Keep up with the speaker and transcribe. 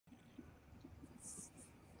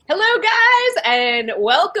Hello, guys, and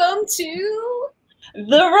welcome to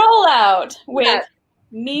The Rollout with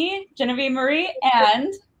me, Genevieve Marie,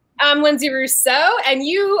 and I'm Lindsay Rousseau, and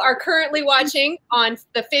you are currently watching on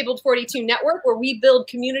the Fabled 42 Network, where we build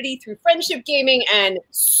community through friendship gaming and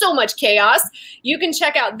so much chaos. You can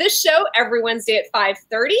check out this show every Wednesday at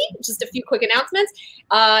 5:30. Just a few quick announcements.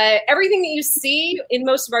 Everything that you see in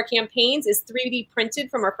most of our campaigns is 3D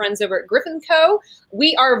printed from our friends over at Griffin Co.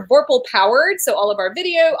 We are Vorpal powered, so all of our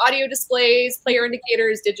video, audio displays, player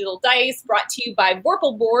indicators, digital dice, brought to you by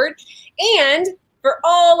Vorpal Board. And for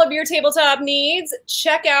all of your tabletop needs,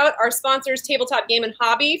 check out our sponsors, Tabletop Game and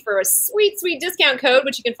Hobby, for a sweet, sweet discount code,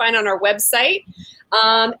 which you can find on our website.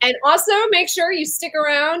 And also make sure you stick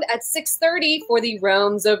around at 6:30 for the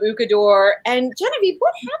Realms of Ukador. And Genevieve,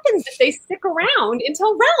 what happens if they stick around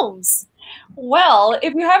until Realms? Well,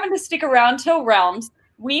 if you happen to stick around till Realms,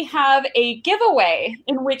 we have a giveaway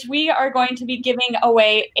in which we are going to be giving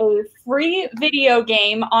away a free video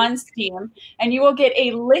game on Steam, and you will get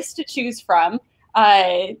a list to choose from.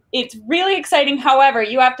 It's really exciting. However,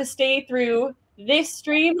 you have to stay through this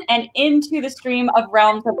stream and into the stream of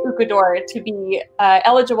Realms of Ukador to be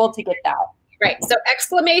eligible to get that. Right. So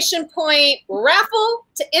exclamation point raffle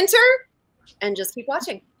to enter, and just keep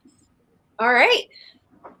watching. All right.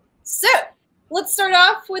 So let's start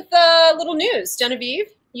off with a little news. Genevieve,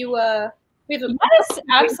 we have yes,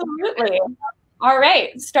 absolutely. All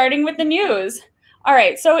right. Starting with the news. All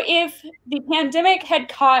right, so if the pandemic had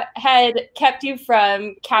kept you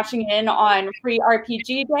from catching in on Free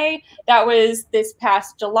RPG Day, that was this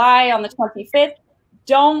past July on the 25th,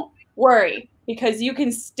 don't worry, because you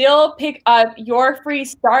can still pick up your free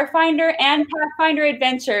Starfinder and Pathfinder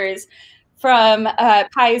adventures from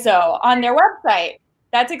Paizo on their website.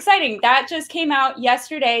 That's exciting. That just came out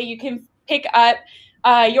yesterday. You can pick up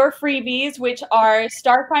your freebies, which are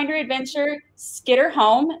Starfinder Adventure, Skitter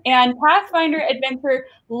Home, and Pathfinder Adventure,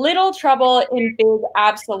 Little Trouble in Big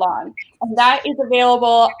Absalom. And that is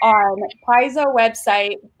available on Paizo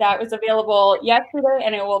website. That was available yesterday,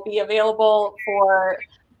 and it will be available for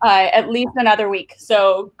at least another week.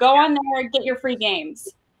 So go on there, get your free games.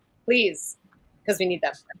 Please, because we need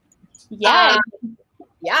them. Yeah.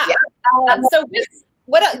 Yeah. So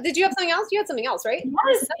what did you have something else? You had something else, right?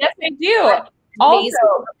 Yes, I do. Also,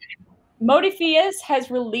 Modiphius has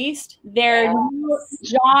released their new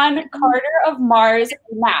John Carter of Mars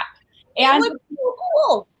map. And it looks so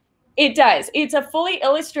cool. It does. It's a fully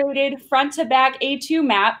illustrated front-to-back A2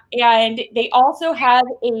 map, and they also have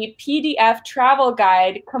a PDF travel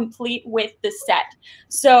guide complete with the set.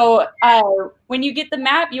 So when you get the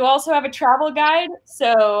map, you also have a travel guide.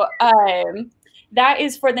 So that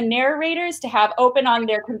is for the narrators to have open on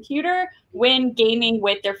their computer when gaming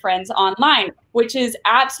with their friends online, which is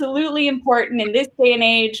absolutely important in this day and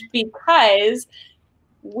age because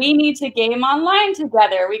we need to game online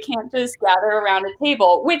together. We can't just gather around a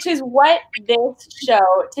table, which is what this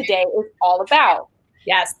show today is all about.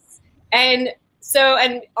 Yes. And so,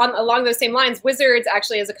 along those same lines, Wizards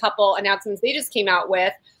actually has a couple announcements they just came out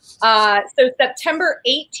with. So September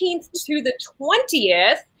 18th to the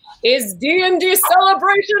 20th, is D&D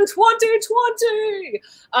Celebration 2020.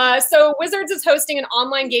 So Wizards is hosting an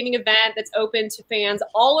online gaming event that's open to fans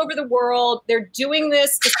all over the world. They're doing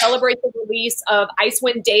this to celebrate the release of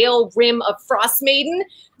Icewind Dale, Rim of Frostmaiden.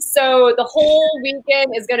 So the whole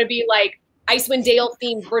weekend is going to be like Icewind Dale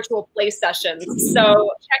themed virtual play sessions.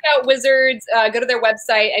 So check out Wizards, go to their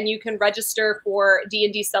website, and you can register for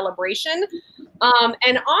D&D Celebration.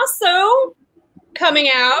 And also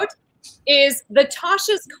coming out is the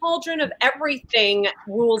Tasha's Cauldron of Everything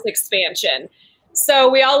rules expansion. So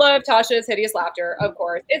we all love Tasha's Hideous Laughter, of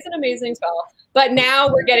course. It's an amazing spell. But now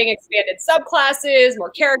we're getting expanded subclasses,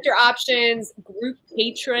 more character options, group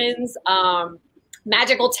patrons,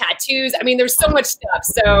 magical tattoos. I mean, there's so much stuff.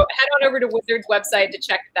 So head on over to Wizards' website to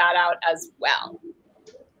check that out as well.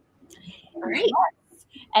 All right.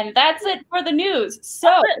 And that's it for the news.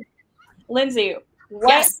 So, Lindsay,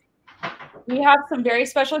 yes. We have some very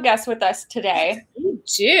special guests with us today. We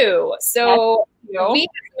do. So we have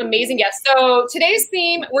some amazing guests. So today's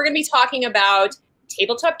theme, we're going to be talking about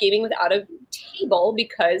tabletop gaming without a table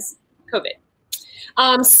because COVID.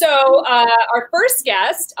 So our first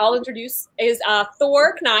guest I'll introduce is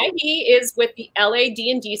Thor Knai. He is with the LA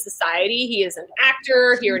D&D Society. He is an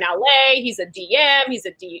actor here in LA. He's a DM. He's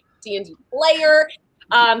a D&D player.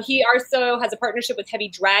 He also has a partnership with Heavy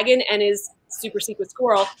Dragon and is Super Secret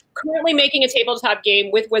Squirrel, currently making a tabletop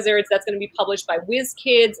game with Wizards that's going to be published by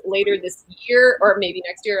WizKids later this year, or maybe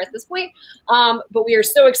next year at this point. But we are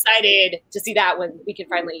so excited to see that when we can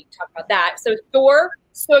finally talk about that. So Thor,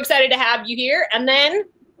 so excited to have you here. And then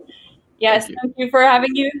Yes, thank you for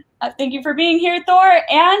having you. Thank you for being here, Thor.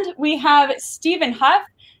 And we have Stephen Huff.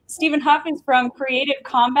 Stephen Huff is from Creative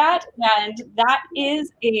Combat, and that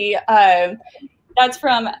is that's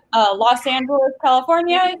from Los Angeles,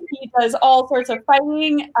 California. He does all sorts of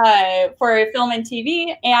fighting for film and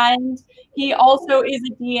TV, and he also is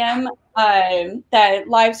a DM that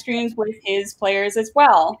live streams with his players as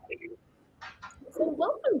well. So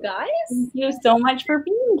welcome, guys. Thank you so much for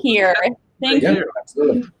being here. Thank you.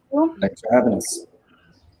 Absolutely. Thanks for having us.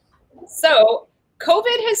 So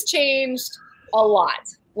COVID has changed a lot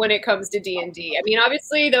when it comes to D&D. I mean,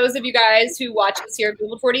 obviously, those of you guys who watch us here at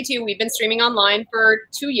Table 42, we've been streaming online for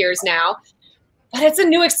 2 years now, but it's a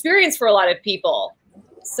new experience for a lot of people.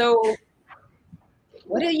 So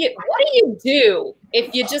what do you do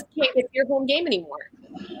if you just can't get to your home game anymore?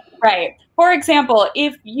 Right. For example,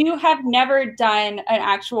 if you have never done an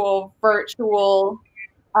actual virtual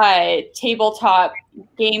tabletop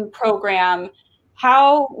game program,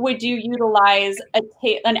 how would you utilize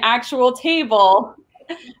an actual table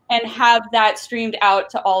and have that streamed out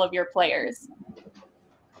to all of your players?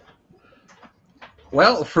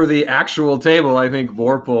 Well, for the actual table, I think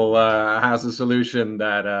Vorpal has a solution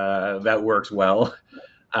that that works well.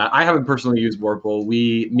 I haven't personally used Vorpal.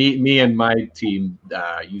 Me and my team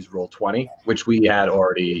use Roll20, which we had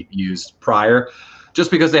already used prior, just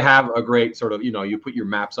because they have a great sort of, you put your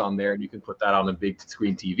maps on there and you can put that on a big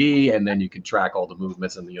screen TV, and then you can track all the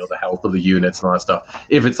movements and the health of the units and all that stuff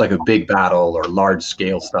if it's like a big battle or large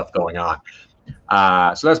scale stuff going on.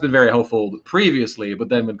 So that's been very helpful previously, but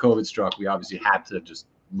then when COVID struck, we obviously had to just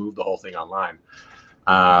move the whole thing online.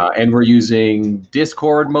 And we're using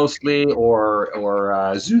Discord mostly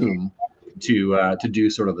or Zoom to do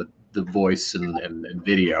sort of the voice and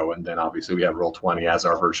video, and then obviously we have Roll20 as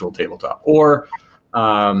our virtual tabletop. Or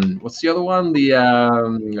what's the other one?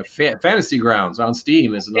 The Fantasy Grounds on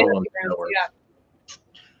Steam is another one. Yeah.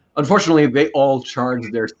 Unfortunately, they all charge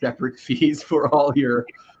their separate fees for all the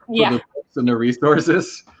books and the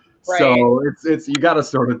resources. Right. So it's you got to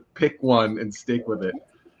sort of pick one and stick with it.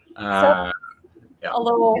 A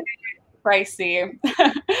little pricey.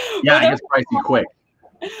 Yeah, it gets pricey quick.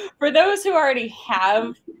 For those who already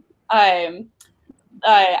have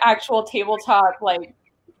actual tabletop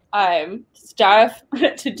stuff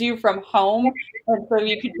to do from home, and so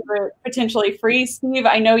you could do it potentially free. Steve,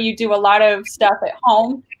 I know you do a lot of stuff at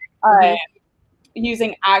home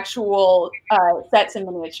using actual sets and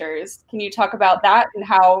miniatures. Can you talk about that and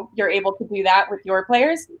how you're able to do that with your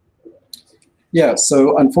players? Yeah,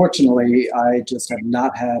 so unfortunately, I just have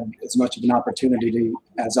not had as much of an opportunity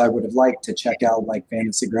as I would have liked to check out like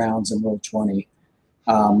Fantasy Grounds and Roll20.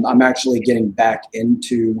 I'm actually getting back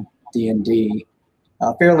into D&D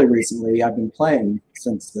fairly recently. I've been playing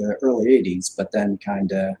since the early 80s, but then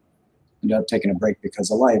kind of ended up taking a break because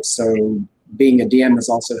of life. So being a DM is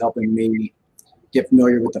also helping me get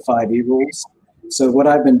familiar with the 5e rules. So what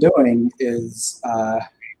I've been doing is,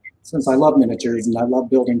 since I love miniatures and I love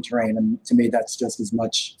building terrain, and to me that's just as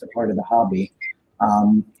much a part of the hobby,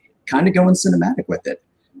 kind of going cinematic with it,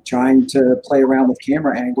 trying to play around with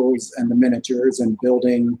camera angles and the miniatures and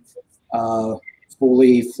building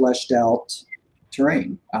fully fleshed out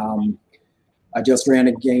terrain. I just ran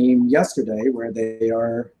a game yesterday where they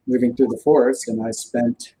are moving through the forest, and I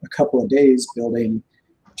spent a couple of days building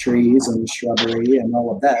trees and shrubbery and all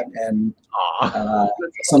of that, and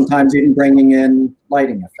sometimes even bringing in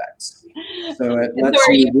lighting effects. So it lets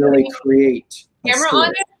you really create a camera story.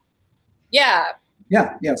 on it? Yeah.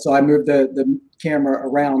 Yeah. So I moved the camera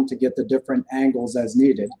around to get the different angles as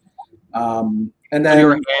needed. And then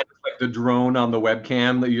your hand is like the drone on the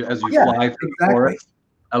webcam that as you fly through the forest.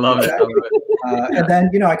 I love it. And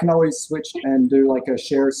then I can always switch and do like a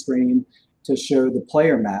share screen to show the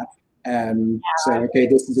player map and say, okay,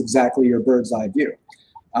 this is exactly your bird's eye view.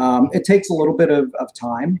 It takes a little bit of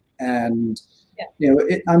time, and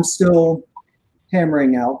I'm still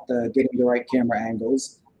hammering out getting the right camera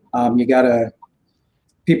angles.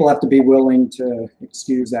 People have to be willing to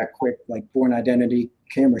excuse that quick Born Identity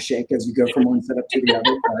camera shake as you go from one setup to the other.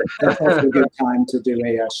 But that's also a good time to do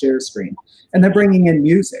a share screen. And then bringing in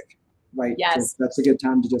music, right? Yes. That's a good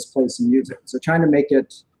time to just play some music. So trying to make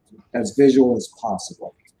it as visual as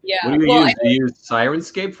possible. Yeah. What do you use? Do you use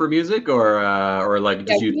Sirenscape for music, or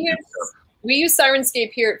just use? We use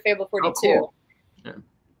Sirenscape here at Fable 42. Oh, cool.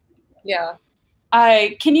 Yeah.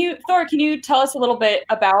 Thor, can you tell us a little bit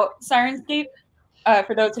about Sirenscape?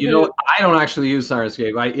 For those of you I don't actually use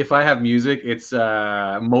Sirenscape. If I have music, it's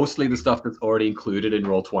mostly the stuff that's already included in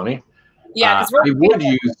Roll20. Yeah, because I would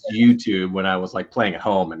use YouTube when I was like playing at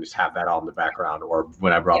home and just have that on in the background, or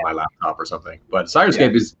when I brought my laptop or something. But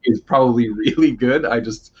Sirenscape is probably really good.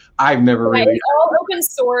 I've never really. It's all open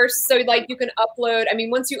source, so like you can upload. I mean,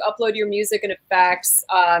 once you upload your music and effects,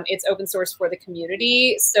 it's open source for the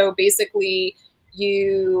community. So basically,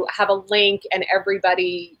 you have a link, and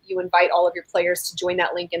you invite all of your players to join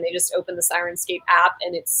that link, and they just open the Sirenscape app,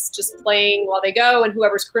 and it's just playing while they go, and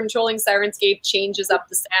whoever's controlling Sirenscape changes up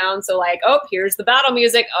the sound. So like, oh, here's the battle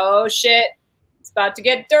music. Oh shit, it's about to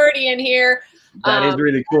get dirty in here. That is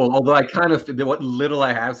really cool. Although I kind of, what little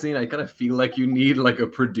I have seen, I kind of feel like you need like a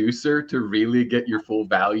producer to really get your full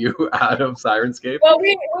value out of Sirenscape. Well,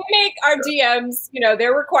 we make our DMs,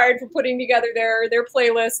 they're required for putting together their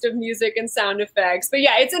playlist of music and sound effects. But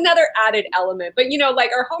yeah, it's another added element. But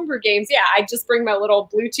like our homebrew games, yeah, I just bring my little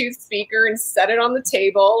Bluetooth speaker and set it on the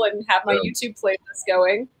table and have my YouTube playlist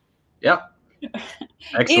going. Yep.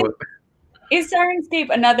 Excellent. Is Sirenscape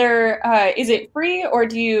another, is it free, or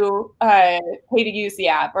do you pay to use the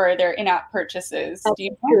app, or are there in-app purchases? Do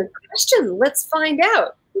you know? Good question. Let's find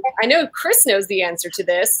out. I know Chris knows the answer to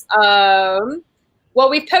this. Well,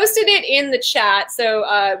 we've posted it in the chat.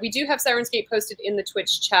 So we do have Sirenscape posted in the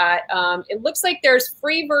Twitch chat. It looks like there's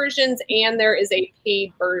free versions and there is a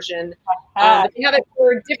paid version. But they have it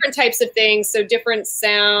for different types of things. So different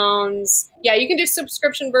sounds. Yeah, you can do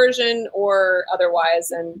subscription version or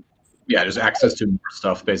otherwise. And yeah, just access to more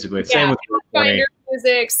stuff, basically. Same with Finder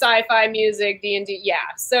music, sci-fi music, D&D. Yeah,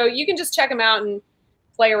 so you can just check them out and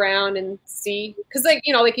play around and see. Because, like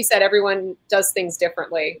you said, everyone does things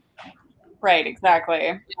differently. Right, exactly.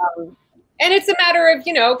 And it's a matter of,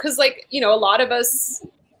 because, a lot of us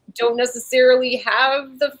don't necessarily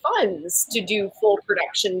have the funds to do full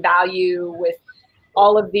production value with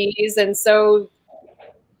all of these. And so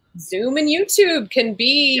Zoom and YouTube can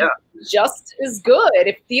be just as good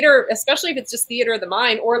if theater, especially if it's just theater of the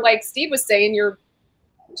mind, or like Steve was saying, you're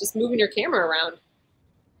just moving your camera around.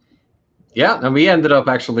 Yeah, and we ended up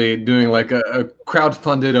actually doing like a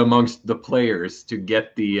crowdfunded amongst the players to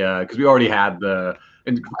get the because we already had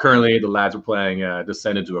and currently the lads are playing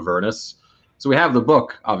Descent into Avernus, so we have the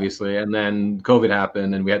book obviously, and then COVID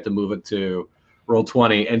happened and we had to move it to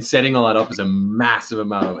Roll20, and setting all that up is a massive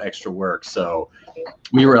amount of extra work. So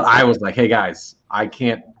I was like, hey guys, I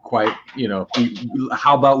can't quite,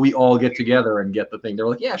 how about we all get together and get the thing? They were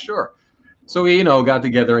like, yeah, sure. So we, got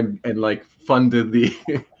together and like funded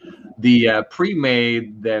the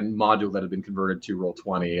pre-made then module that had been converted to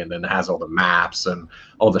Roll20, and then has all the maps and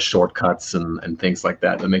all the shortcuts and things like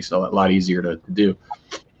that. That makes it a lot easier to do.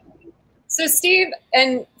 So Steve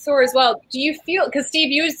and Thor as well, do you feel, because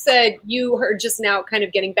Steve, you said you were just now kind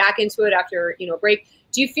of getting back into it after, a break.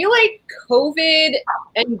 Do you feel like COVID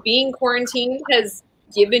and being quarantined has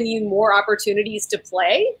given you more opportunities to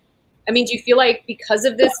play? I mean, do you feel like because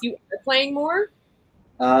of this, you are playing more?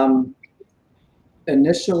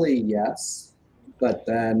 Initially, yes, but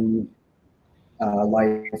then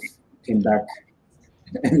life came back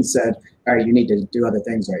and said, all right, you need to do other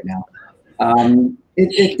things right now.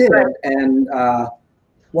 It did, and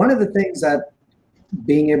one of the things that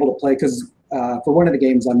being able to play, because for one of the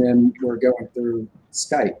games I'm in, we're going through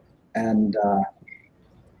Skype, and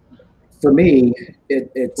for me,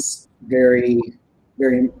 it's a very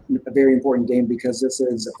important game, because this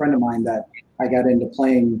is a friend of mine that I got into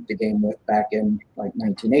playing the game with back in like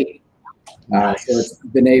 1980. Nice. So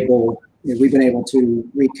we've been able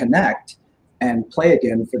to reconnect and play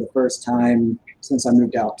again for the first time since I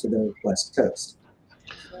moved out to the West Coast.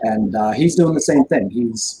 And he's doing the same thing.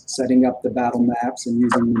 He's setting up the battle maps and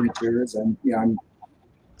using miniatures, and I'm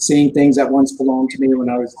seeing things that once belonged to me when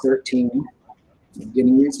I was 13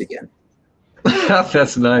 getting used again.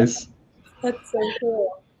 That's nice. That's so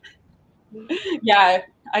cool. Yeah,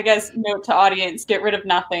 I guess note to audience: get rid of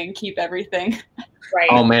nothing, keep everything. Right.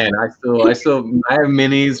 Oh man, I have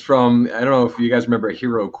minis from, I don't know if you guys remember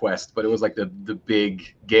Hero Quest, but it was like the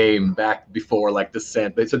big game back before like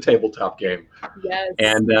Descent. It's a tabletop game. Yes.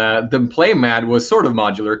 And the play mat was sort of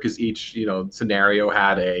modular, because each scenario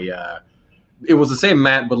had it was the same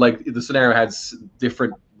mat, but like the scenario had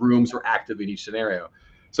different rooms were active in each scenario.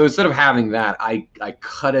 So instead of having that, I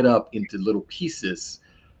cut it up into little pieces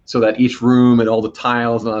so that each room and all the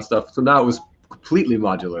tiles and all that stuff. So now it was completely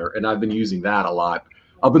modular, and I've been using that a lot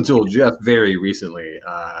up until just very recently,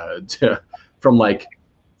 from like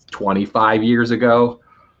 25 years ago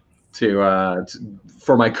to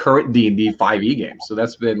for my current D&D 5e game. So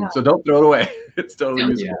that's been, so don't throw it away. It's totally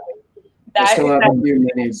useful. I still have a few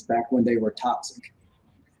minis back when they were toxic.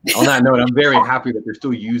 On that note, I'm very happy that they're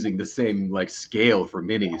still using the same like scale for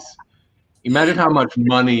minis. Imagine how much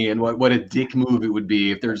money and what a dick move it would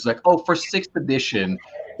be if there's like, oh, for 6th edition,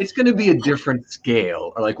 it's going to be a different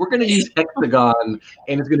scale. Or like, we're going to use hexagon,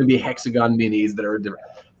 and it's going to be hexagon minis that are different.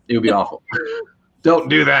 It would be awful. Don't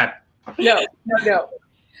do that. No.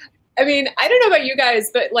 I mean, I don't know about you guys,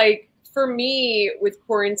 but like for me with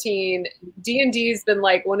quarantine, D&D's been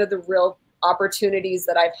like one of the real opportunities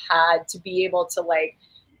that I've had to be able to like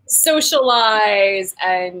socialize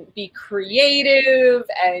and be creative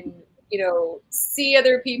and, you know, see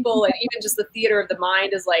other people, and even just the theater of the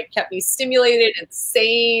mind has like kept me stimulated and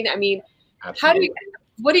sane. I mean, Absolutely.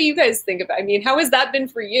 what do you guys think about? I mean, how has that been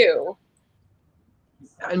for you?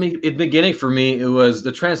 I mean, in the beginning for me, it was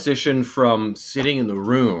the transition from sitting in the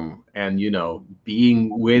room and, you know,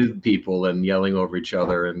 being with people and yelling over each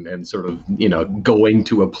other and sort of, you know, going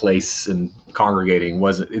to a place and congregating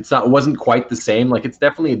wasn't quite the same. Like, it's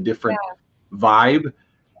definitely a different vibe.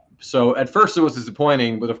 So at first it was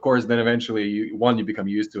disappointing, but of course then eventually you become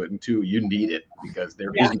used to it, and 2, you need it because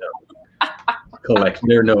there is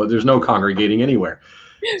no there's no congregating anywhere.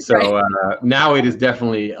 So now it is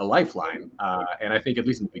definitely a lifeline, and I think at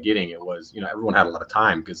least in the beginning it was, you know, everyone had a lot of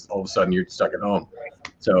time because all of a sudden you're stuck at home.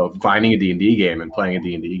 So finding a D&D game and playing a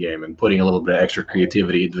D&D game and putting a little bit of extra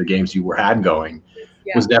creativity into the games you had going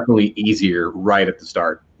was definitely easier right at the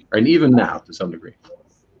start, and even now to some degree.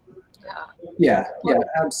 Yeah,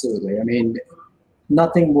 absolutely. I mean,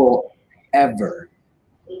 nothing will ever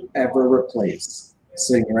replace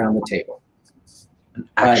sitting around the table.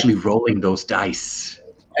 Actually rolling those dice.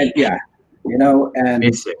 And you know, and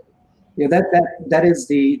that is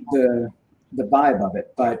the vibe of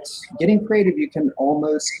it. But getting creative, you can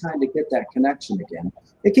almost kind of get that connection again.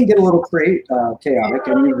 It can get a little chaotic,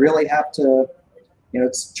 and you really have to, you know,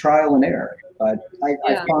 it's trial and error. But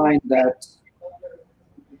I find that,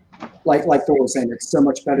 like Thor was saying, it's so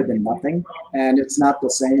much better than nothing, and it's not the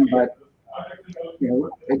same, but you know,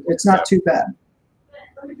 it's not too bad.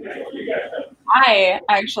 I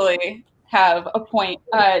actually have a point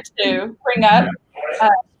to bring up.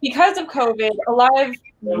 Because of COVID, a lot of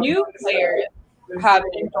new players have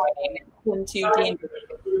been joining into D&D.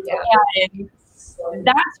 And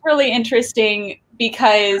that's really interesting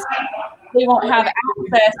because they won't have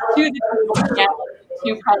access to the table yet,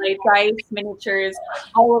 to probably dice, miniatures,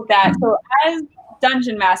 all of that. So as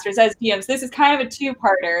dungeon masters, as DMs, this is kind of a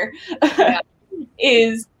two-parter.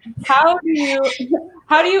 Is how do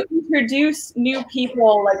you introduce new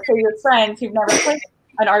people, like say your friends who've never played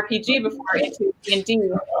an RPG before, into D&D?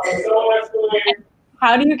 And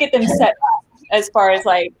how do you get them set up as far as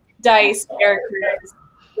like dice, characters,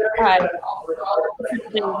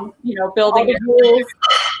 you know, building the rules?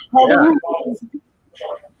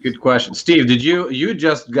 Good question. Steve, you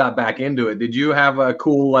just got back into it. Did you have a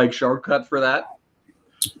cool like shortcut for that?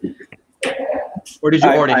 Or did you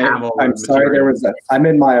already have all I'm sorry, I'm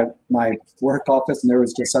in my work office, and there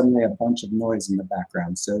was just suddenly a bunch of noise in the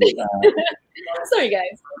background. So sorry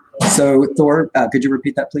guys. So Thor, could you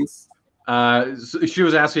repeat that, please? So she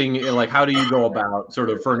was asking, like, how do you go about sort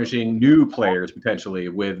of furnishing new players potentially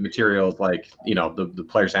with materials like, you know, the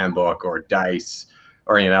player's handbook or dice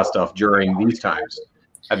or any of that stuff during these times?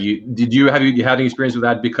 Have you had any experience with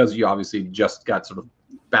that, because you obviously just got sort of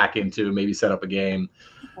back into maybe set up a game,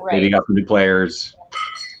 maybe got some new players,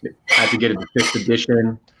 had to get into 5th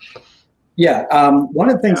edition? Yeah, one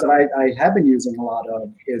of the things that I have been using a lot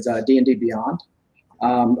of is D&D Beyond,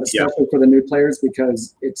 especially for the new players,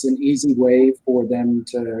 because it's an easy way for them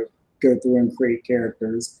to go through and create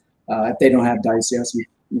characters. If they don't have dice yet,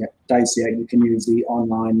 you can use the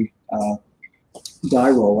online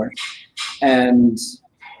die roller, and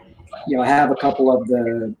you know, I have a couple of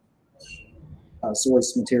the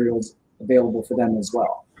source materials available for them as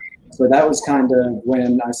well. So that was kind of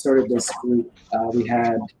when I started this group. We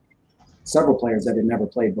had several players that had never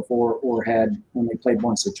played before or had only played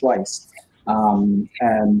once or twice,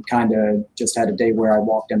 and kind of just had a day where I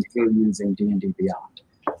walked them through using D&D Beyond.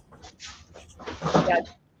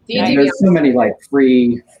 Yeah, and there's so many like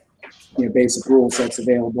free, you know, basic rule sets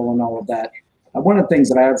available and all of that. One of the things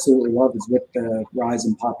that I absolutely love is with the rise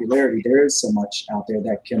in popularity, there is so much out there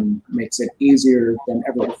that makes it easier than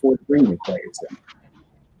ever before to bring new players in.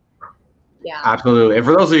 Yeah, absolutely. And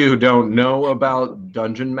for those of you who don't know about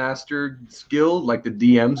Dungeon Master's Guild, like the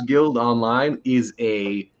DM's Guild online is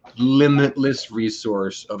a limitless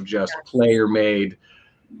resource of just player-made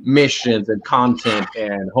missions and content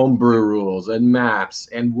and homebrew rules and maps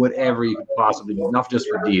and whatever you could possibly need. Not just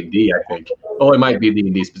for D&D, I think. Oh, it might be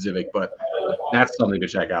D&D specific, but that's something to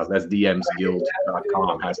check out. That's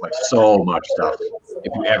dmsguild.com. Has like so much stuff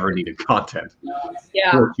if you ever needed content.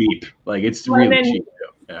 Yeah. For cheap. Like, it's really cheap.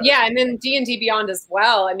 Yeah, and then D&D Beyond as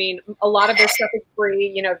well. I mean, a lot of their stuff is free.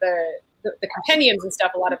 You know, the compendiums and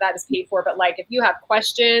stuff, a lot of that is paid for. But like, if you have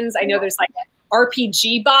questions, I know there's like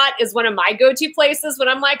RPG Bot is one of my go-to places when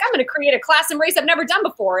I'm like, I'm going to create a class and race I've never done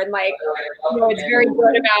before. And like, you know, it's very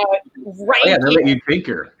good about writing. Oh, yeah, they let you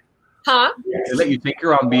tinker. Huh? They let you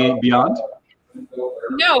tinker on Beyond?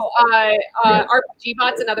 No, RPG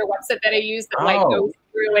Bot's another website that I use that like goes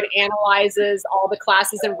through and analyzes all the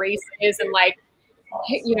classes and races and like,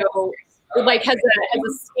 you know, like has a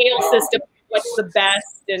scale system, what's the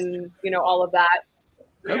best and, you know, all of that.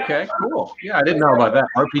 Okay, cool. Yeah, I didn't know about that.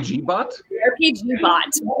 RPG Bot? RPG Bot.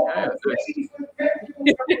 Yeah,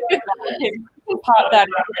 Pop that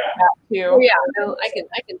in the chat too. Oh, yeah, no, I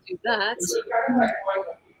can do that.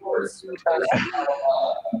 Let's see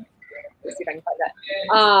if I can find that.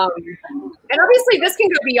 And obviously, this can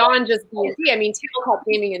go beyond just D&D. I mean, tabletop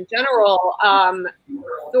gaming in general.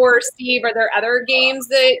 Thor, Steve, are there other games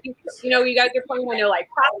that you know you guys are playing? I know like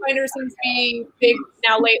Pathfinder seems to be big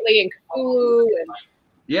now lately, and Cthulhu. And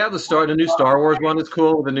yeah, the new Star Wars one is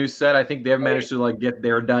cool. The new set, I think they've managed to like get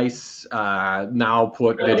their dice now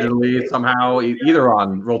put digitally somehow, either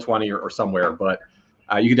on Roll20 or somewhere. But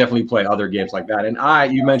you can definitely play other games like that. And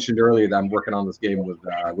you mentioned earlier that I'm working on this game with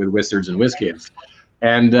Wizards and WizKids,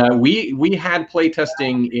 and we had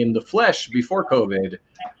playtesting in the flesh before COVID,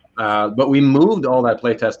 but we moved all that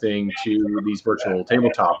playtesting to these virtual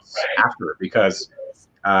tabletops after because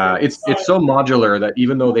it's so modular that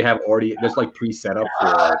even though they have already there's like pre-set up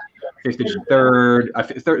for 5th edition, third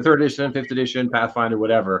edition, 5th edition, Pathfinder,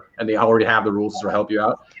 whatever, and they already have the rules to help you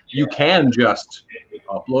out. You can just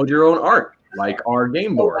upload your own art, like our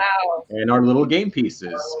game board and our little game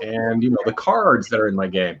pieces and, you know, the cards that are in my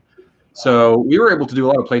game. So we were able to do a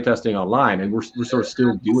lot of playtesting online, and we're sort of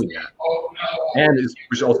still doing that. And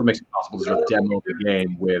which also makes it possible to sort of demo the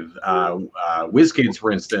game with WizKids,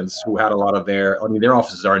 for instance, who had a lot of their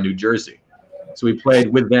offices are in New Jersey. So we played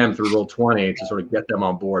with them through Roll20 to sort of get them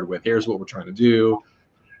on board with, here's what we're trying to do,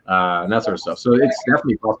 and that sort of stuff. So it's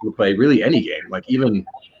definitely possible to play really any game, like even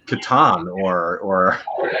Catan or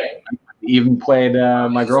even played.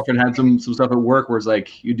 My girlfriend had some stuff at work where it's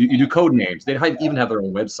like you do code names. They even have their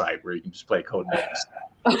own website where you can just play code names.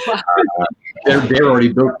 They're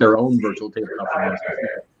already built their own virtual tabletop.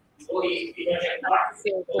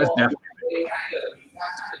 That's definitely.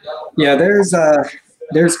 Yeah,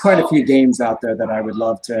 there's quite a few games out there that I would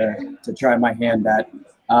love to try my hand at.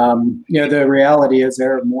 You know, the reality is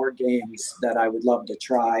there are more games that I would love to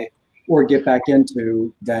try or get back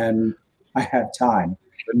into than I have time.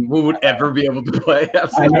 Who would ever be able to play?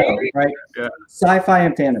 Absolutely. I know, right? Yeah. Sci-fi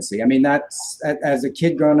and fantasy. I mean, that's as a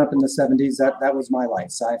kid growing up in the 70s, that was my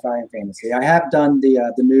life, sci-fi and fantasy. I have done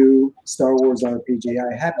the new Star Wars RPG.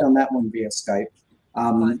 I have done that one via Skype.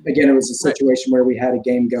 Again, it was a situation where we had a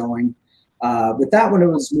game going. With that one, it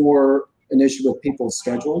was more an issue with people's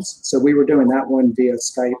schedules. So we were doing that one via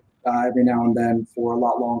Skype every now and then for a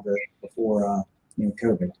lot longer before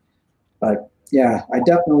COVID. But yeah, I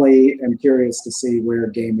definitely am curious to see where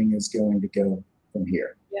gaming is going to go from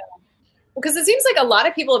here. Yeah, because it seems like a lot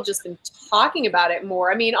of people have just been talking about it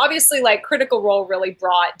more. I mean, obviously, like Critical Role really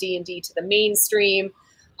brought D&D to the mainstream.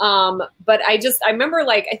 But I remember,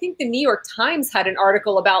 like, I think the New York Times had an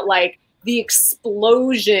article about like the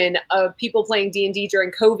explosion of people playing D&D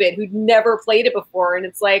during COVID who'd never played it before, and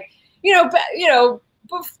it's like,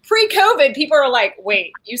 pre-COVID, people are like,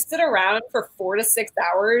 wait, you sit around for 4 to 6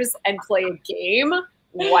 hours and play a game?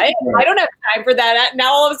 What? I don't have time for that.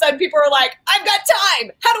 Now all of a sudden people are like, I've got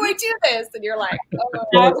time. How do I do this? And you're like, oh.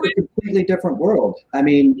 Well, it's a completely different world. I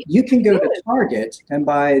mean, you can go to Target and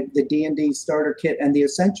buy the D&D starter kit and the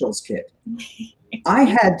essentials kit. I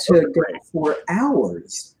had to go for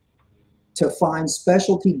hours to find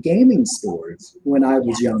specialty gaming stores when I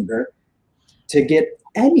was younger to get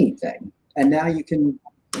anything. And now you can,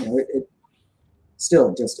 it's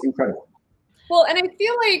still just incredible. Well, and I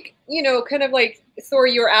feel like, kind of like Thor,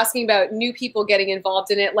 you were asking about new people getting involved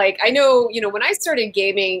in it. Like, I know, when I started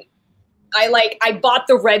gaming, I bought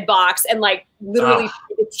the red box and like literally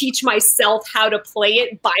tried to teach myself how to play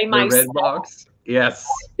it by myself. The red box? Yes.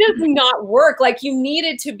 It does not work. Like, you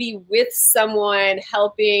needed to be with someone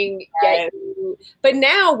helping get you. But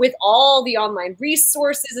now with all the online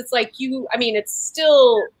resources, it's like it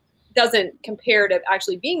still doesn't compare to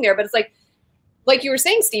actually being there, but it's like you were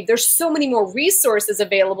saying, Steve, there's so many more resources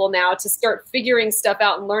available now to start figuring stuff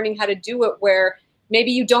out and learning how to do it, where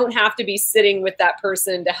maybe you don't have to be sitting with that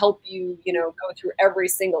person to help you, go through every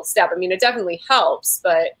single step. I mean, it definitely helps,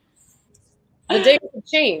 but the days have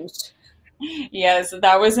changed. Yes,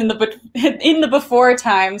 that was in the before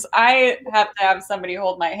times. I have to have somebody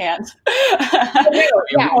hold my hand.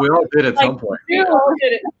 Yeah. We all did at some point. We all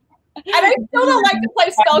did it. And I still don't like to play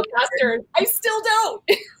spellcaster. I still don't.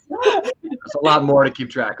 There's a lot more to keep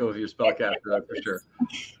track of your spellcaster, that's for sure.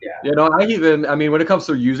 Yeah. You know, I mean, when it comes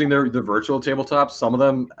to using the virtual tabletops, some of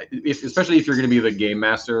them, especially if you're going to be the game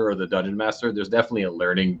master or the dungeon master, there's definitely a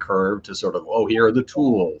learning curve to sort of, oh, here are the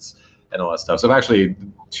tools and all that stuff. So I've actually,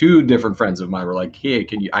 2 different friends of mine were like, hey,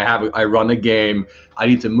 I run a game, I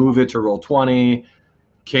need to move it to Roll20.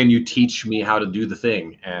 Can you teach me how to do the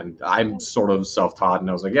thing? And I'm sort of self-taught, and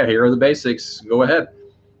I was like, yeah, here are the basics, go ahead.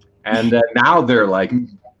 And now they're like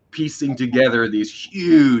piecing together these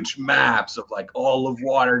huge maps of like all of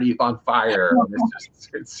Waterdeep on fire.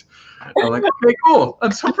 And I'm like, okay, cool,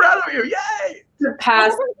 I'm so proud of you, yay!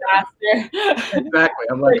 Surpass faster. Exactly.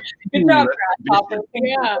 I'm like, good job, Grasshopper.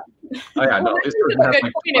 Yeah. Oh yeah, no, this person has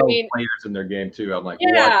like 12 players in their game too. I'm like,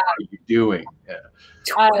 what are you doing?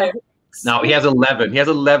 Yeah. Now he has 11. He has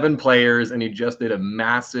 11 players, and he just did a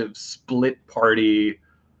massive split party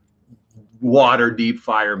Waterdeep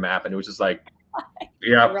fire map, and it was just like,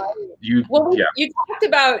 yeah, right. You talked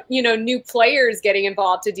about new players getting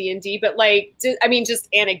involved to D&D, but like, I mean, just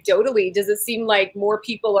anecdotally, does it seem like more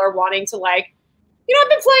people are wanting to like, I've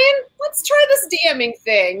been playing, let's try this DMing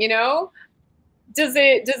thing, Does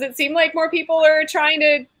it seem like more people are trying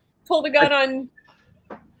to pull the gun on?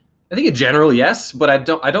 I think in general, yes, but I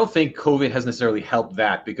don't think COVID has necessarily helped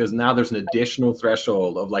that, because now there's an additional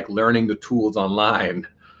threshold of like learning the tools online.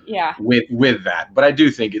 Yeah. With that, but I do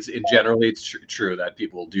think it's true that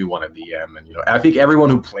people do want to DM, and I think everyone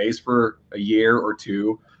who plays for a year or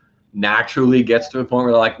 2 naturally gets to a point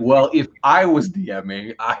where they're like, well, if I was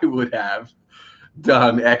DMing, I would have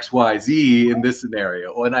done X, Y, Z in this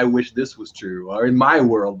scenario, and I wish this was true, or in my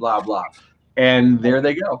world, blah blah, and there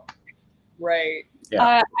they go. Right.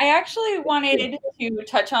 Yeah. I actually wanted to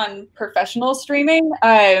touch on professional streaming,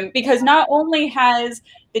 because not only has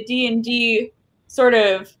the D&D sort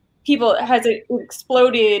of has it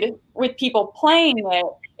exploded with people playing it,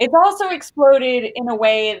 it's also exploded in a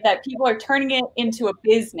way that people are turning it into a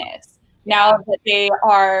business now that they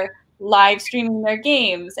are live streaming their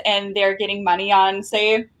games, and they're getting money on,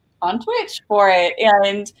 say, on Twitch for it,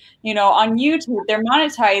 and on YouTube they're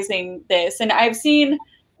monetizing this, and I've seen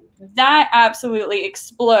that absolutely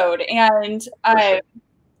explode. And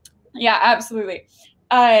yeah, absolutely.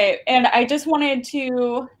 And I just wanted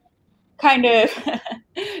to kind of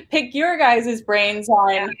pick your guys' brains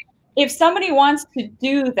on, if somebody wants to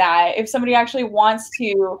do that, if somebody actually wants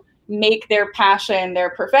to make their passion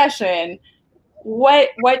their profession, what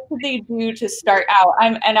should they do to start out?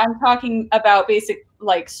 I'm talking about basic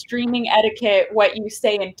like streaming etiquette, what you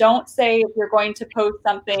say and don't say if you're going to post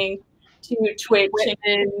something to Twitch,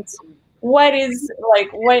 and what is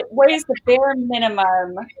the bare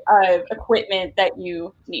minimum of equipment that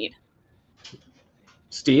you need?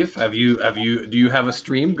 Steve, do you have a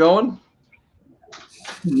stream going?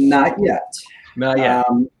 Not yet. Not yet.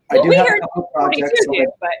 I do have a couple of projects,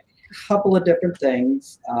 a couple of different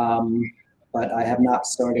things, but I have not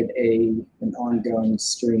started an ongoing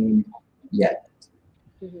stream yet.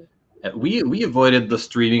 Mm-hmm. We avoided the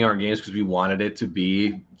streaming our games because we wanted it to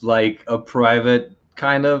be like a private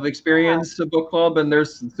kind of experience, a book club, and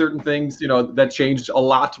there's certain things that changed a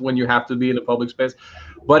lot when you have to be in a public space.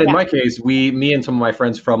 But in my case, me and some of my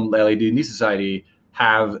friends from the LA D&D Society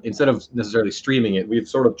have, instead of necessarily streaming it, we've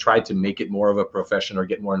sort of tried to make it more of a profession or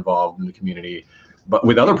get more involved in the community. But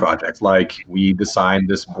with other projects, like we designed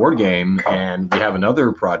this board game, and we have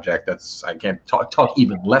another project that's I can't talk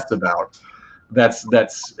even less about. That's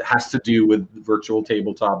has to do with virtual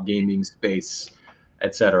tabletop gaming space,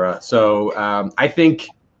 etc. So I think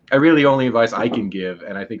really only advice I can give,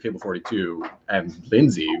 and I think Table 42 and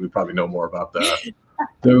Lindsay would probably know more about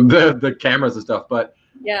the cameras and stuff, but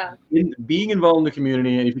being involved in the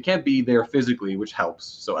community, and if you can't be there physically, which helps,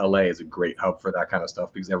 so LA is a great hub for that kind of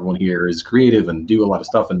stuff because everyone here is creative and do a lot of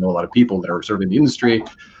stuff and know a lot of people that are sort of in the industry,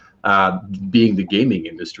 being the gaming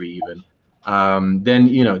industry even.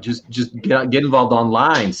 Then just get involved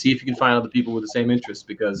online, see if you can find other people with the same interests,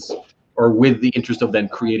 or with the interest of then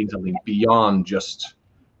creating something beyond just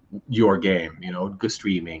your game,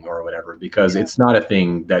 streaming or whatever, because it's not a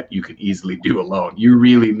thing that you can easily do alone. You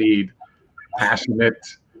really need passionate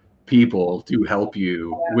people to help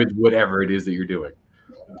you with whatever it is that you're doing.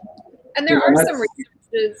 And there are some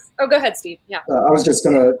resources. Oh, go ahead, Steve. Yeah. I was just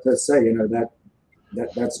going to say,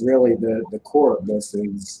 that's really the core of this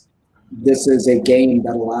is a game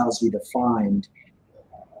that allows you to find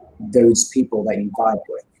those people that you vibe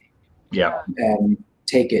with. Yeah. And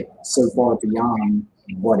take it so far beyond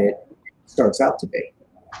what it starts out to be.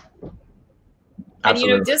 And, you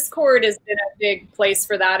know, Discord has been a big place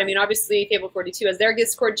for that. I mean, obviously, Fable 42 has their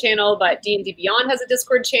Discord channel, but D&D Beyond has a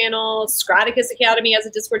Discord channel. Straticus Academy has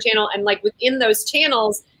a Discord channel. And, like, within those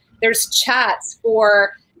channels, there's chats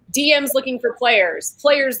for DMs looking for players,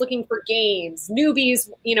 players looking for games,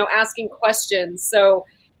 newbies, you know, asking questions. So,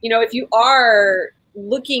 you know, if you are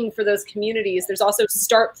looking for those communities, there's also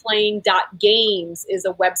startplaying.games is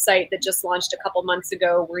a website that just launched a couple months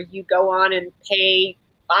ago where you go on and pay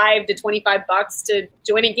 $5 to $25 to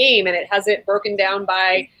join a game, and it has it broken down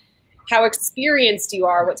by how experienced you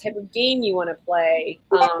are, what type of game you want to play.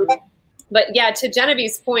 But yeah, to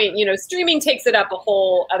Genevieve's point, you know, streaming takes it up a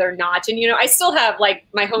whole other notch. And, you know, I still have like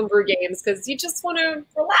my homebrew games because you just want to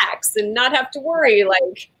relax and not have to worry.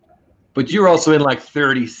 Like, but you're also in like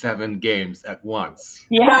 37 games at once.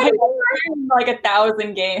 Yeah, I'm in like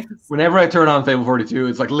 1,000 games. Whenever I turn on Fable 42,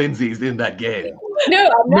 it's like Lindsay's in that game. No,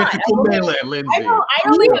 I'm not. Melee, Lindsay. I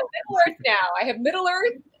only have Middle Earth now. I have Middle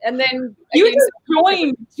Earth, and then you just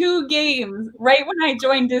joined 2 games right when I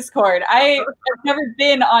joined Discord. I have never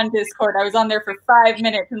been on Discord. I was on there for 5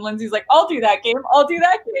 minutes, and Lindsay's like, "I'll do that game. I'll do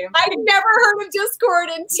that game." I never heard of Discord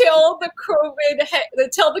until the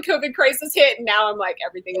COVID crisis hit, and now I'm like,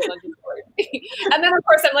 everything is on Discord. And then of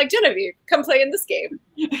course I'm like, Genevieve, come play in this game.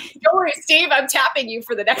 Don't worry, Steve. I'm tapping you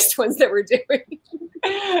for the next ones that we're doing.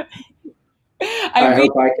 I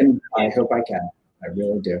hope I can. I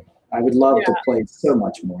really do. I would love to play so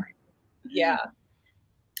much more. Yeah.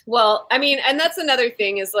 Well, I mean, and that's another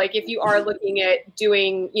thing is like, if you are looking at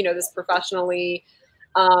doing, you know, this professionally,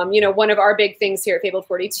 you know, one of our big things here at Fable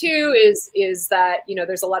 42 is that, you know,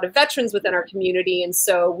 there's a lot of veterans within our community. And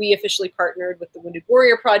so we officially partnered with the Wounded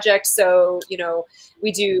Warrior Project. So, you know,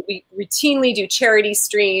 we routinely do charity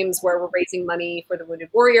streams where we're raising money for the Wounded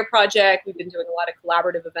Warrior Project. We've been doing a lot of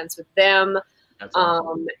collaborative events with them. That's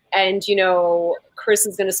awesome. And, you know, Chris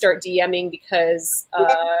is going to start DMing because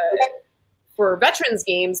for veterans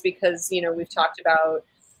games, because, you know, we've talked about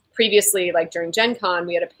previously, like during Gen Con,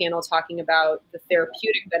 we had a panel talking about the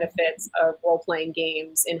therapeutic benefits of role-playing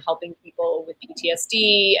games in helping people with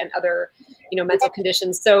PTSD and other, you know, mental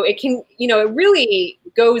conditions. So it can, you know, it really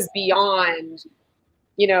goes beyond,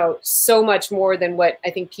 you know, so much more than what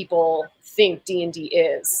I think people think D&D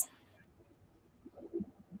is.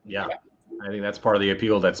 Yeah. I think that's part of the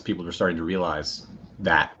appeal that people are starting to realize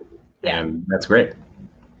that. Yeah. And that's great.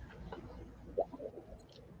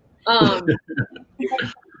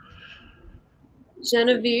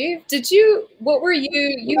 Genevieve, what were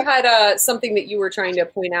you had something that you were trying to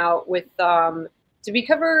point out with, did we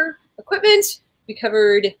cover equipment? We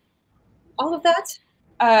covered all of that?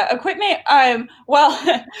 Equipment, well,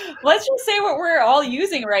 let's just say what we're all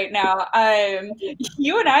using right now.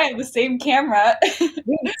 You and I have the same camera.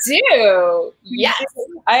 We do. Yes.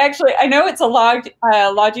 I know it's a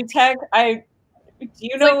Logitech. Do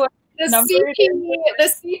you know what the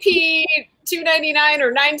CP 299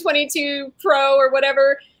 or 922 Pro or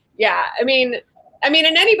whatever? Yeah. I mean, and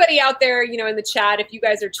anybody out there, you know, in the chat, if you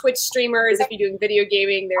guys are Twitch streamers, if you're doing video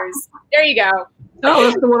gaming, there you go. Oh,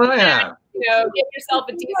 that's the one I have. You know, get yourself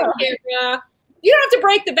a decent camera. You don't have to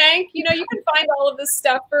break the bank. You know, you can find all of this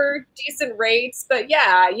stuff for decent rates. But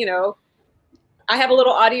yeah, you know, I have a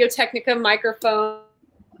little Audio Technica microphone.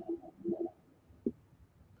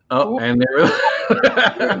 Oh, and there.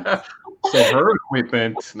 So her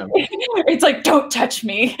equipment. No. It's like, don't touch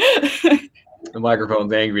me. The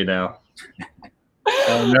microphone's angry now.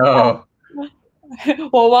 Oh no.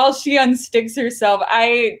 Well, while she unsticks herself,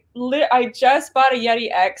 I just bought a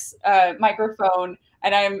Yeti X microphone,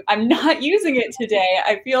 and I'm not using it today.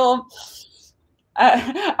 I feel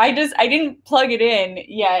I didn't plug it in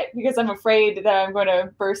yet because I'm afraid that I'm going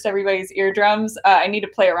to burst everybody's eardrums. I need to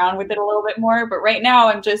play around with it a little bit more, but right now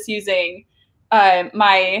I'm just using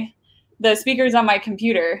the speakers on my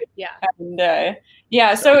computer. Yeah. And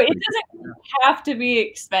yeah, so it doesn't have to be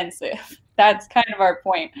expensive. That's kind of our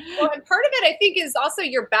point. Well, and part of it, I think, is also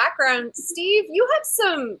your background. Steve, you have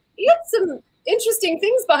some interesting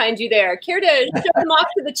things behind you there. Care to show them off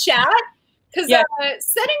to the chat? Because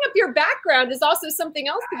setting up your background is also something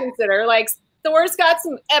else to consider. Like, Thor's got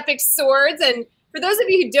some epic swords. And for those of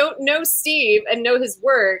you who don't know Steve and know his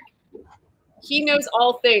work, he knows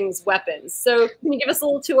all things weapons. So can you give us a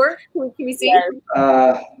little tour? Can we see?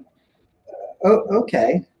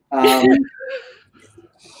 Okay.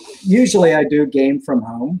 Usually I do game from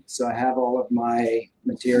home, so I have all of my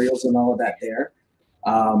materials and all of that there.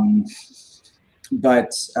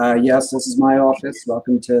 But yes, this is my office.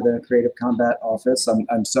 Welcome to the Creative Combat office.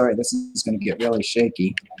 I'm sorry, this is going to get really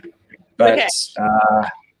shaky. But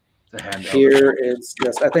okay. Here is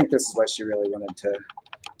this. I think this is what she really wanted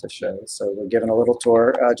to show. So we're giving a little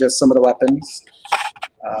tour, just some of the weapons,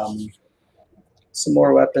 some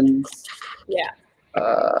more weapons. Yeah.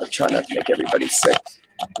 Try not to make everybody sick.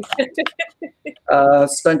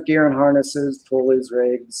 Stunt gear and harnesses, pulleys,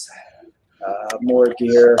 rigs, more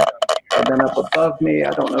gear. And then up above me, I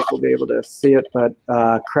don't know if we'll be able to see it, but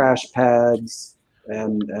crash pads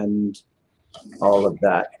and all of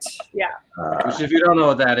that. Yeah. Which, if you don't know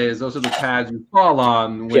what that is, those are the pads you fall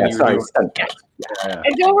on when you're doing. Yeah.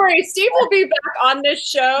 And don't worry, Steve will be back on this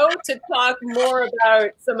show to talk more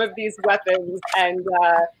about some of these weapons and,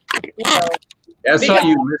 you know. I saw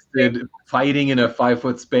you listed fighting in a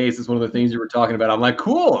 5-foot space is one of the things you were talking about. I'm like,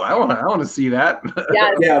 cool. I want to see that.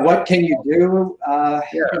 Yes. Yeah. What can you do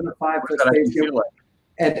in a 5-foot space?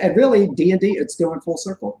 And really, D&D, it's going full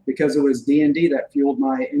circle because it was D&D that fueled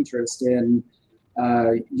my interest in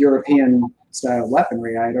European style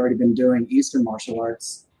weaponry. I had already been doing Eastern martial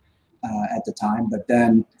arts at the time, but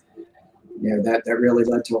then that really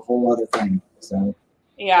led to a whole other thing. So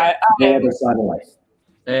yeah, the other side of life.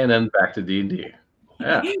 And then back to D&D.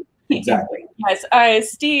 Yeah, exactly. Yes,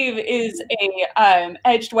 Steve is a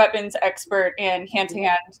edged weapons expert and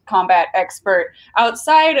hand-to-hand combat expert.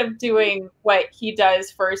 Outside of doing what he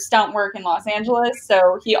does for stunt work in Los Angeles,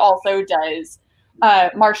 so he also does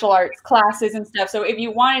martial arts classes and stuff. So if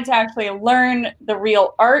you wanted to actually learn the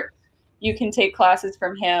real art, you can take classes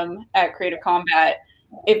from him at Creative Combat.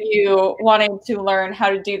 If you wanted to learn how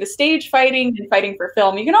to do the stage fighting and fighting for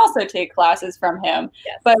film, you can also take classes from him.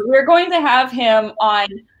 Yes. But we're going to have him on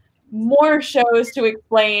more shows to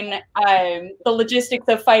explain the logistics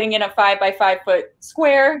of fighting in a 5x5 foot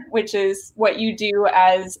square, which is what you do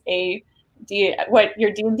as what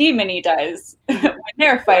your D&D mini does when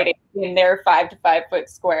they're fighting in their 5 to 5 foot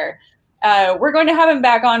square. We're going to have him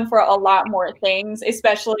back on for a lot more things,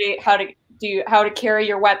 especially how to carry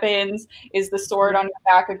your weapons. Is the sword on your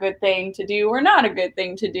back a good thing to do or not a good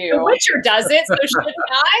thing to do? The Witcher does it, so shouldn't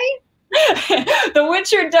I? The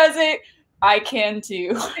Witcher does it. I can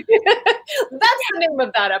too. That's the name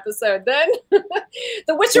of that episode then.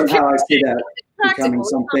 The Witcher. Somehow I see that becoming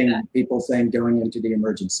something people saying going into the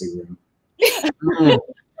emergency room.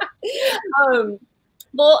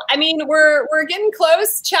 Well, I mean, we're getting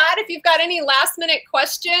close. Chad, if you've got any last minute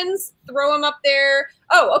questions, throw them up there.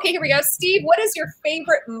 Oh, okay, here we go. Steve, what is your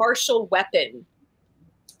favorite martial weapon?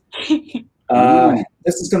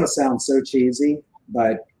 This is going to sound so cheesy,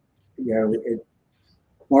 but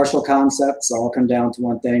martial concepts all come down to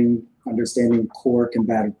one thing: understanding core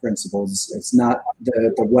combative principles. It's not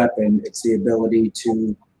the weapon; it's the ability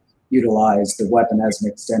to utilize the weapon as an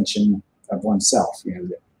extension of oneself.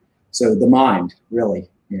 So the mind, really,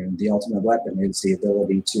 the ultimate weapon is the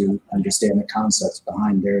ability to understand the concepts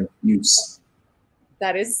behind their use.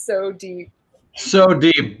 That is so deep. So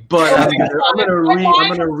deep, but I'm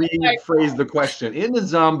gonna rephrase the question. In the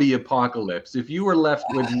zombie apocalypse, if you were left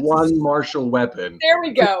with one martial weapon, there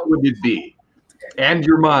we go. What would it be? And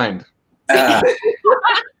your mind. You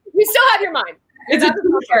still have your mind. It's a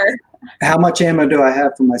super. How much ammo do I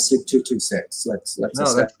have for my SIG 226?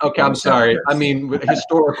 Okay, I'm sorry. I mean, with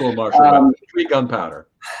historical martial weapons, 3 gunpowder.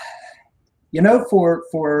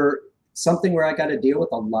 For something where I got to deal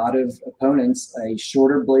with a lot of opponents, a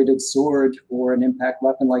shorter bladed sword or an impact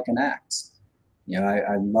weapon like an axe.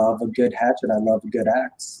 I love a good hatchet. I love a good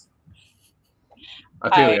axe.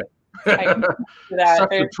 I feel you.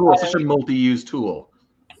 Such a tool, such a multi-use tool.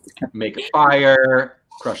 Make a fire,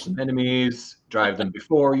 crush some enemies, drive them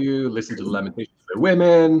before you, listen to the lamentations of their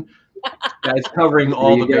women. It's covering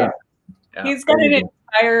all the bases. Yeah. He's got an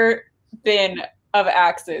entire bin of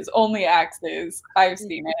axes, only axes. I've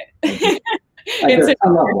seen it. I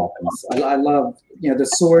love weapons. I love, the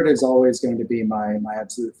sword is always going to be my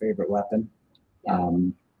absolute favorite weapon.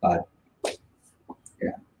 But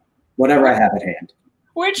yeah, whatever I have at hand.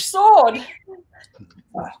 Which sword?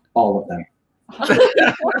 All of them.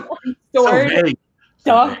 Sword.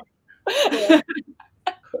 Dog.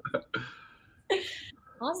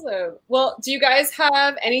 Awesome. Well, do you guys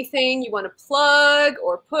have anything you want to plug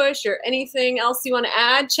or push or anything else you want to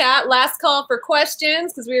add? Chat, last call for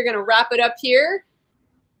questions because we are going to wrap it up here.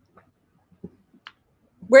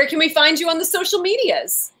 Where can we find you on the social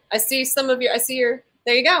medias? I see your,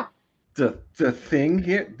 there you go. The thing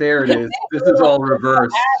here, there it is. This is all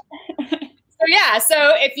reversed.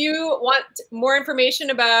 So if you want more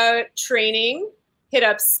information about training, hit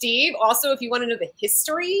up Steve. Also, if you want to know the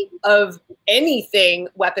history of anything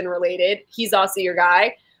weapon related, he's also your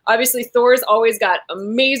guy. Obviously, Thor's always got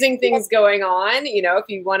amazing things going on. If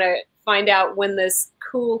you want to find out when this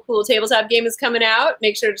cool tabletop game is coming out.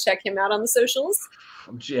 Make sure to check him out on the socials.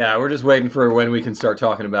 Yeah, we're just waiting for when we can start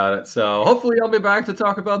talking about it. So hopefully I'll be back to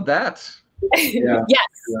talk about that. Yeah.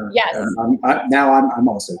 Yes. I'm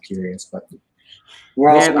also curious, but we're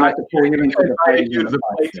also going to have to pull you into the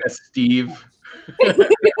podcast, Steve.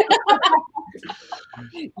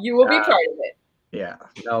 You will be part of it. Yeah,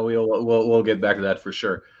 no, we'll get back to that for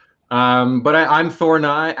sure. But I'm Thor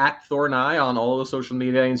Knai, at Thor Knai on all of the social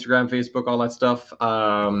media, Instagram, Facebook, all that stuff.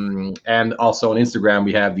 And also on Instagram,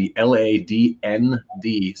 we have the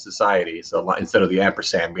LADND Society. So instead of the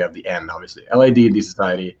ampersand, we have the N, obviously. LADND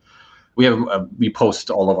Society. We post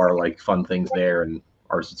all of our like fun things there and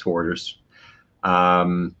our supporters.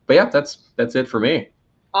 But yeah, that's it for me.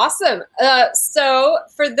 Awesome. So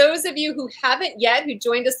for those of you who haven't yet, who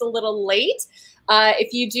joined us a little late,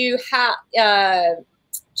 if you do have,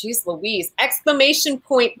 geez Louise, exclamation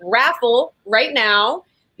point raffle right now,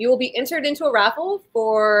 you will be entered into a raffle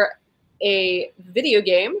for a video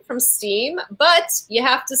game from Steam, but you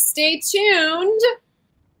have to stay tuned.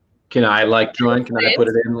 Can I join? Can I put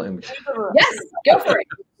it in? Yes, go for it.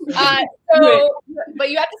 But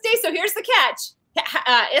you have to stay. So here's the catch.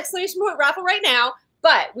 Exclamation point raffle right now.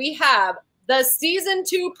 But we have the season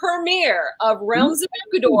 2 premiere of Realms of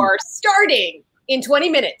Ugador starting in 20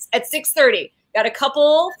 minutes at 6:30. Got a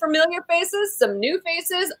couple familiar faces, some new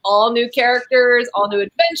faces, all new characters, all new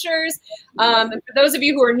adventures. And for those of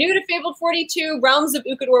you who are new to Fabled 42, Realms of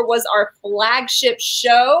Ugador was our flagship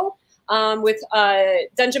show with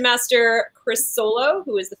Dungeon Master Chris Solo,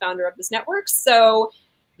 who is the founder of this network. So,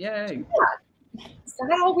 yay! Yeah. Is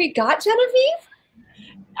that all we got, Genevieve?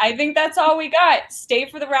 I think that's all we got. Stay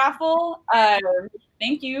for the raffle.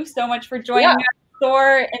 Thank you so much for joining us,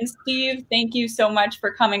 Thor and Steve. Thank you so much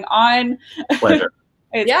for coming on. Pleasure.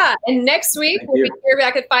 Yeah, and next week we'll be here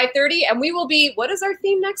back at 5:30, and we will be. What is our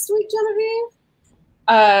theme next week, Genevieve?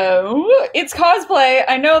 It's cosplay.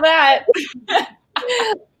 I know that.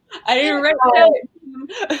 I didn't write it down.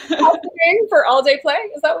 For all day play.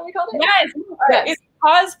 Is that what we called it? Yes. It's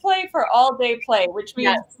cosplay for all day play, which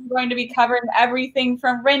means we're going to be covering everything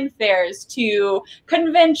from Ren fairs to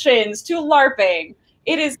conventions to LARPing.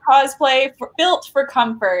 It is cosplay built for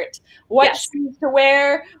comfort. What shoes to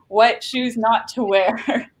wear, what shoes not to wear.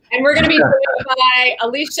 And we're going to be joined by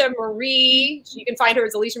Alicia Marie. You can find her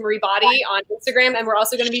as Alicia Marie Body on Instagram. And we're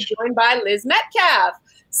also going to be joined by Liz Metcalf.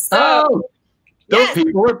 So, those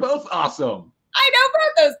people are both awesome. I know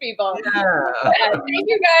both those people. Yeah. Thank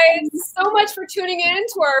you guys so much for tuning in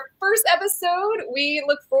to our first episode. We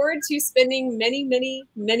look forward to spending many, many,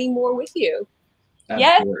 many more with you. Absolutely.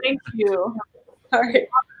 Yes, thank you. All right.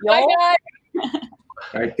 Bye, guys.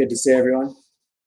 All right, good to see everyone.